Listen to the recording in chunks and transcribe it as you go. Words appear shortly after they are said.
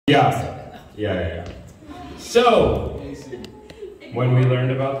Yeah. So, when we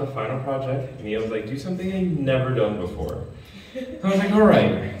learned about the final project, Mia was like, do something I've never done before. I was like, all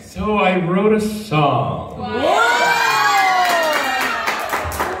right. So I wrote a song. Wow.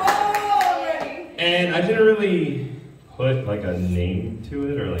 And I didn't really put like a name to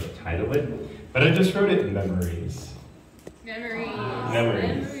it or like title it, but I just wrote it Memories.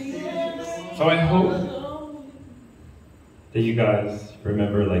 Memories. So I hope that you guys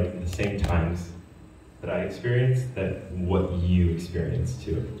remember like the same times that I experienced, that what you experienced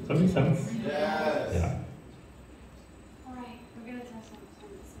too. Does that make sense? Yes. Yeah. Alright, we're gonna test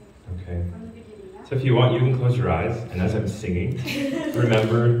something. Okay. From the beginning, yeah? So if you want, you can close your eyes, and as I'm singing,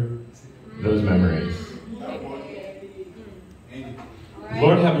 remember those memories.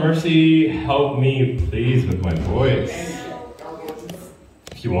 Lord have mercy, help me please with my voice.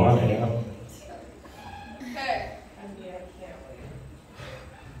 If you want, yeah. Okay.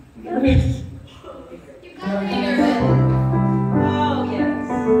 Nervous. You got me nervous. Oh, yes.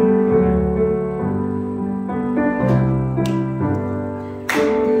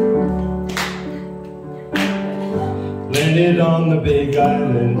 Landed on the big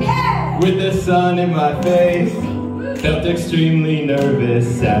island with the sun in my face. Felt extremely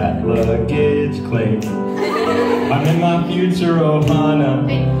nervous at luggage claim. I'm in my future Ohana.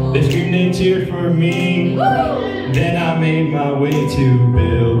 They screamed and cheered for me. Then I made my way to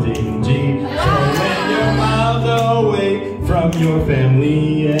building G. So when you're miles away from your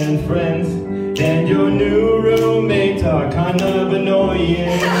family and friends, and your new roommates are kind of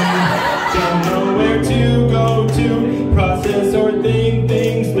annoying, don't know where to go to process or think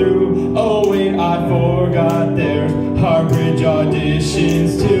things through. Oh wait, I forgot there's Heartbridge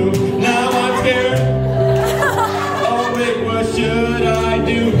auditions too. Now I'm scared. Oh wait, what should I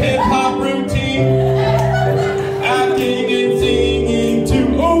do? Hip-hop routine, acting and singing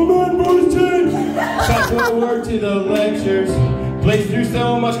too. Oh man, voice change. Fast forward to the lectures, blaze through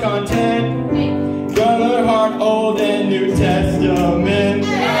so much content. Gonna heart, Old and New Testament.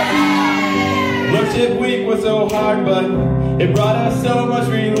 Lordship week was so hard, but it brought us so much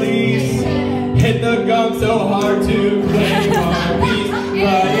release. Hit the gong so hard to claim our peace.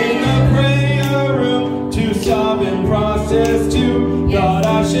 But in the prayer room, to sob and process too. Thought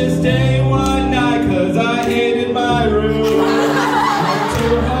I should stay one night, cause I hated my room. To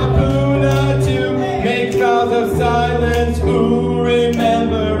Hapuna to make vows of silence. Ooh,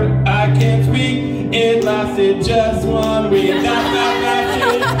 remember, I can't speak. It lasted just 1 week.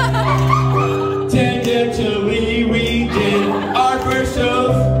 Tangentially, we did our first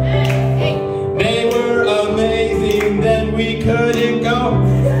shows. They were amazing, then we couldn't go.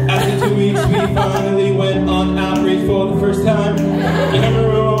 After 2 weeks, we finally went on Outreach for the first time.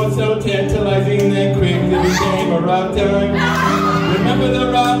 Everyone was so tantalizing, then quickly became a rock time. Remember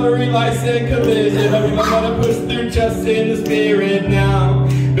the robbery, lights and collision. Everyone gotta push through just in the spirit now.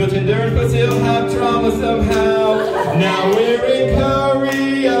 Built endurance, but still have trauma somehow. Now we're in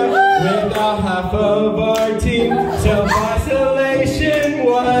Korea with half of our team. Self-isolation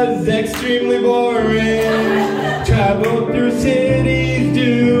was extremely boring. Traveled through cities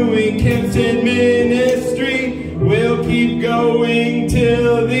doing camps and ministry. We'll keep going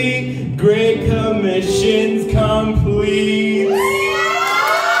till the Great Commission's complete.